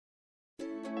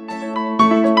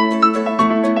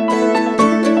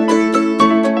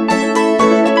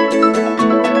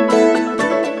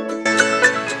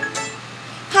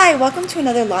welcome to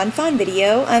another Lawn Fawn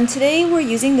video. Today we're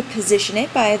using the Position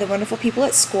It by the wonderful people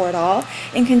at Score It All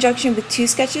in conjunction with Two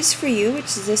Sketches for You, which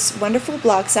is this wonderful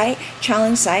blog site,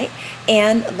 challenge site,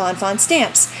 and Lawn Fawn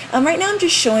stamps. Right now I'm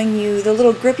just showing you the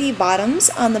little grippy bottoms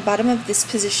on the bottom of this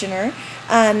positioner,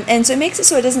 and so it makes it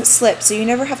so it doesn't slip, so you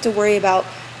never have to worry about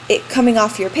it coming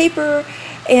off your paper.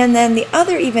 And then the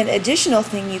other even additional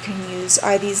thing you can use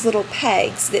are these little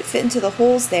pegs that fit into the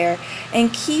holes there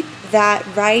and keep that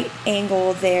right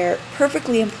angle there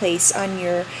perfectly in place on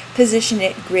your Position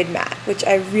It grid mat, which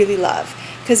I really love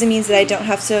because it means that I don't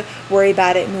have to worry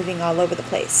about it moving all over the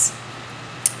place.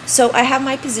 So I have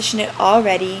my Position It all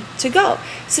ready to go.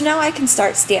 So now I can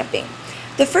start stamping.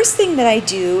 The first thing that I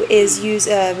do is use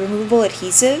a removable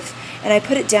adhesive, and I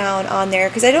put it down on there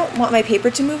because I don't want my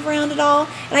paper to move around at all,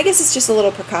 and I guess it's just a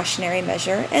little precautionary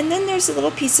measure. And then there's a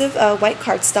little piece of white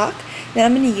cardstock that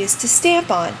I'm going to use to stamp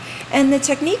on. And the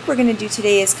technique we're going to do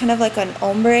today is kind of like an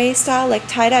ombre style, like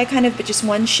tie-dye kind of, but just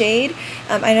one shade.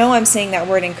 I know I'm saying that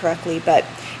word incorrectly, but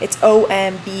it's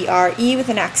O-M-B-R-E with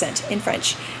an accent in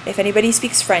French. If anybody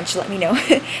speaks French, let me know.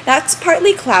 That's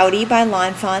Partly Cloudy by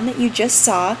Lawn Fawn that you just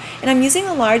saw, and I'm using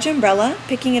a large umbrella,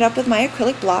 picking it up with my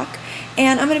acrylic block.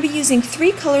 And I'm going to be using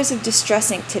 3 colors of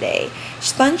distress ink today: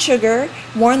 spun sugar,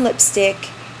 worn lipstick,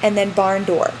 and then barn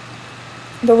door.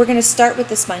 But we're going to start with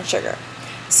the spun sugar.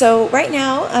 So right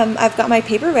now I've got my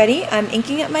paper ready. I'm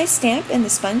inking up my stamp in the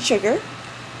spun sugar,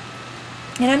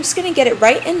 and I'm just going to get it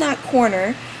right in that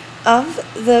corner of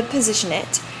the Position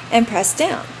It and press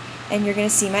down, and you're going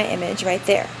to see my image right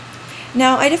there.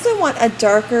 Now I definitely want a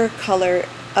darker color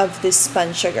of this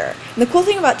spun sugar. And the cool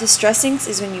thing about distress inks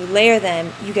is when you layer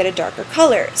them, you get a darker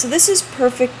color. So this is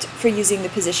perfect for using the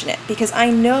Position It because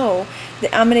I know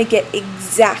that I'm going to get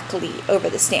exactly over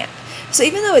the stamp. So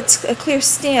even though it's a clear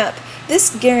stamp,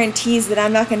 this guarantees that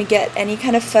I'm not going to get any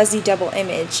kind of fuzzy double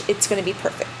image. It's going to be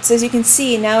perfect. So as you can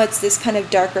see, now it's this kind of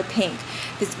darker pink.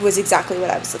 This was exactly what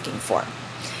I was looking for.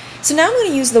 So now I'm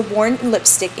going to use the worn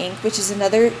lipstick ink, which is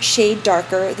another shade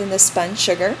darker than the spun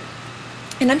sugar.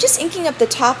 And I'm just inking up the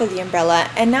top of the umbrella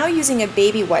and now using a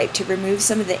baby wipe to remove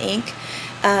some of the ink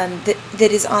that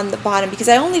is on the bottom, because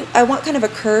I want kind of a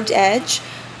curved edge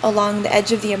along the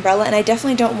edge of the umbrella, and I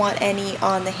definitely don't want any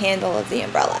on the handle of the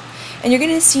umbrella. And you're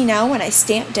going to see now when I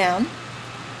stamp down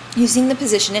using the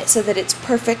Position It so that it's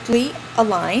perfectly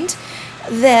aligned,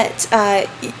 that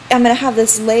I'm going to have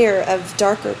this layer of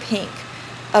darker pink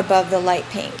above the light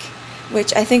pink,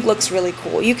 which I think looks really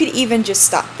cool. You could even just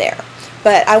stop there.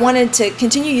 But I wanted to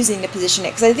continue using the Position It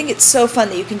because I think it's so fun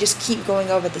that you can just keep going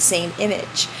over the same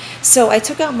image. So I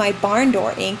took out my barn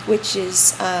door ink, which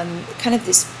is kind of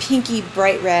this pinky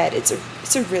bright red. It's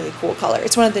a really cool color.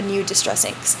 It's one of the new distress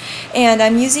inks. And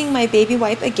I'm using my baby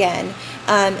wipe again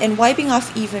and wiping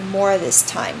off even more this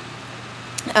time.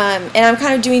 And I'm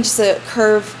kind of doing just a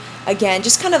curve again,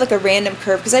 just kind of like a random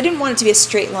curve because I didn't want it to be a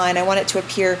straight line. I want it to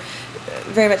appear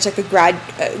very much like a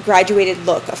graduated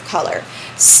look of color.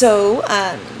 So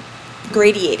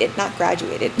gradiated, not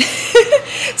graduated.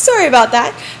 Sorry about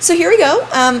that. So here we go.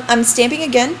 I'm stamping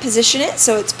again, Position It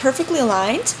so it's perfectly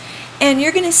aligned, and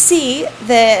you're going to see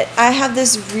that I have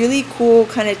this really cool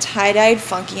kind of tie-dyed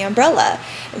funky umbrella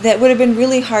that would have been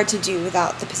really hard to do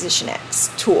without the Position It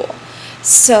tool.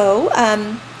 So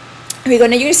here we go.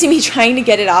 Now you're going to see me trying to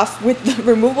get it off with the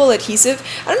removable adhesive.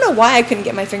 I don't know why I couldn't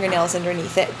get my fingernails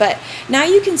underneath it, but now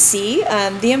you can see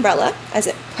the umbrella as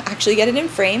it actually get it in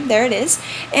frame. There it is.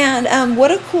 And what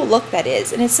a cool look that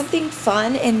is. And it's something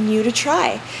fun and new to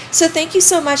try. So thank you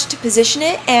so much to Position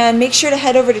It, and make sure to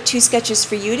head over to Two Sketches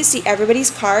for You to see everybody's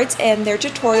cards and their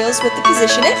tutorials with the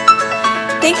Position It.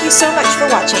 Thank you so much for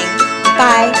watching.